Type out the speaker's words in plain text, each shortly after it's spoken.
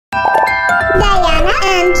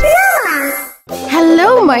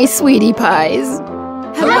Hello, my sweetie pies.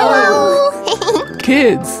 Hello!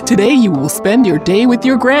 Kids, today you will spend your day with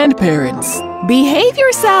your grandparents. Behave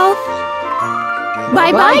yourself.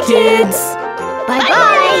 Bye-bye, kids.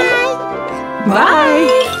 Bye-bye! Bye.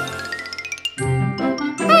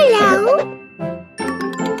 Hello!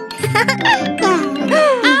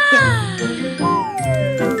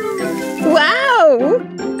 Wow!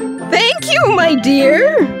 Thank you, my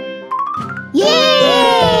dear. Yay!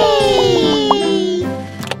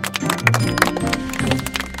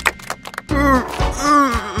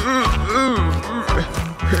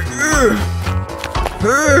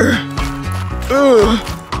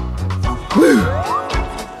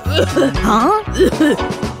 Huh?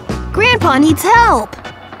 Grandpa needs help.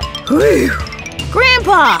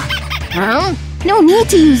 Grandpa! Huh? No need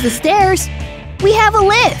to use the stairs. We have a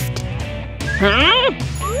lift. Huh?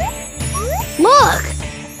 Look!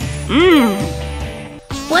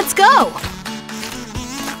 Let's go!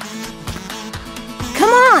 Come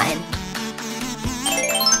on!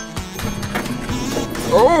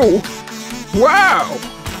 Oh! Wow!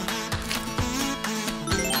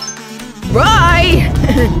 Bye!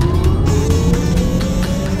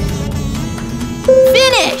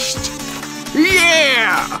 Finished!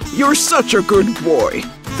 Yeah! You're such a good boy.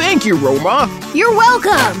 Thank you, Roma. You're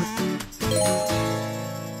welcome!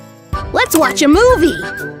 Let's watch a movie!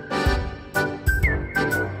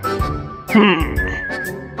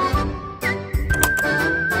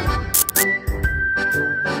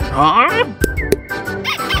 Huh?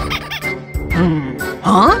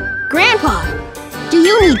 Huh? Grandpa, do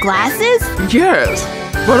you need glasses? Yes,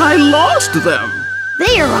 but I lost them.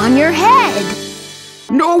 They are on your head.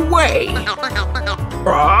 No way!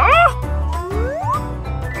 Huh?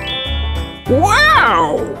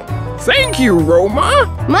 Wow! Thank you, Roma!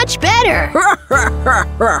 Much better.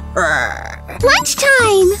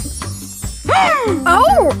 Lunchtime!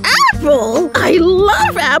 Oh, apple! I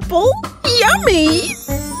love apple! Yummy!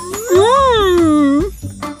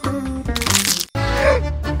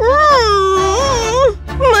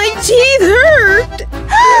 My teeth hurt!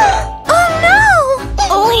 Oh no!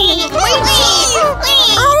 Oh, my teeth!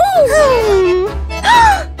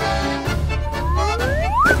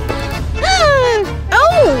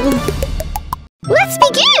 Oh! Let's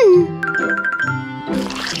begin!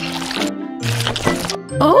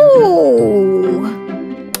 Oh!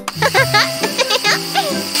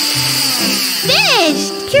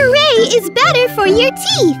 Finished! Puree is better for your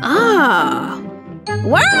teeth! Ah!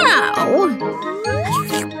 Wow!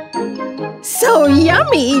 So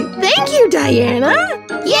yummy! Thank you, Diana!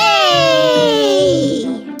 Yay!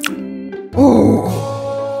 Oh.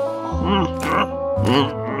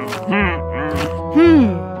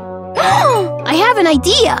 I have an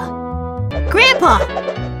idea! Grandpa,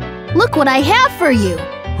 look what I have for you!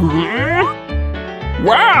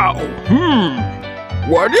 Wow!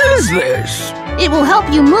 What is this? It will help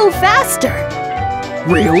you move faster!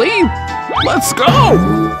 Really? Let's go!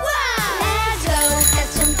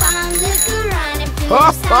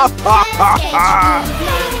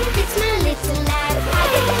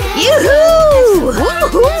 Yoo-hoo!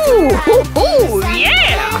 Woo-hoo! Hoo-hoo!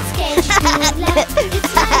 Yeah!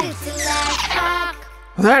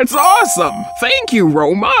 That's awesome! Thank you,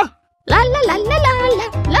 Roma! La la la la la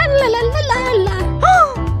la la la la la la.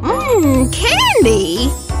 Candy!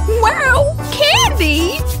 Wow,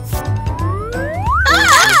 candy!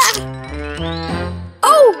 Ah!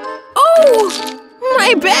 Oh,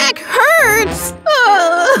 my back hurts!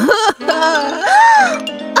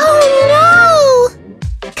 Oh no!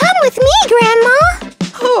 Come with me, Grandma!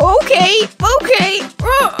 Oh, okay.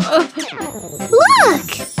 Look!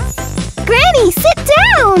 Granny, sit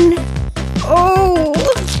down! Oh.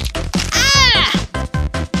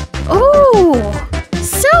 Oh,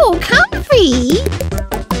 So comfy!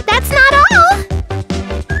 That's not all!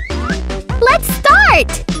 Let's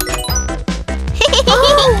start!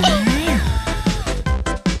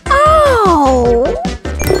 oh.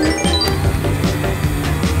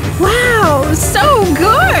 Wow, so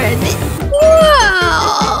good.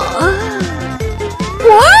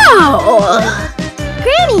 Wow.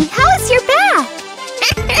 Granny, how's your back?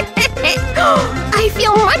 I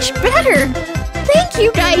feel much better. Thank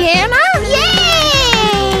you, Diana. Yay!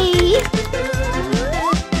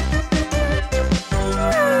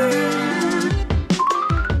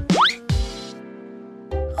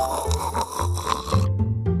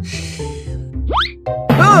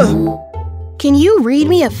 Can you read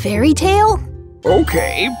me a fairy tale?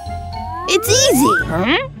 Okay. It's easy.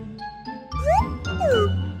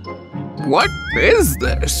 What is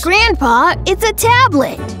this? Grandpa, it's a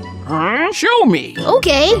tablet. Show me.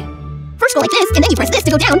 Okay. First go like this, and then you press this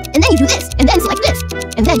to go down, and then you do this, and then select this,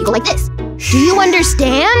 and then you go like this. Do you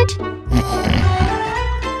understand?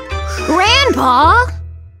 Grandpa?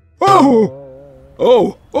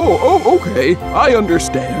 Okay, I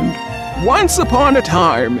understand. Once upon a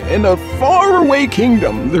time, in a faraway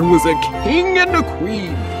kingdom, there was a king and a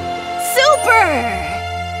queen. Super!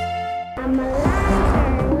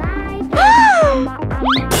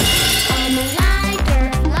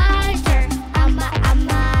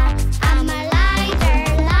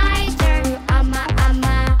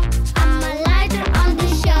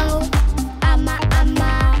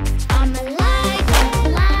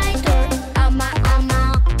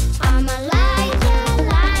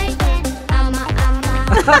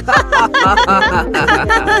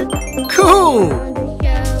 Cool!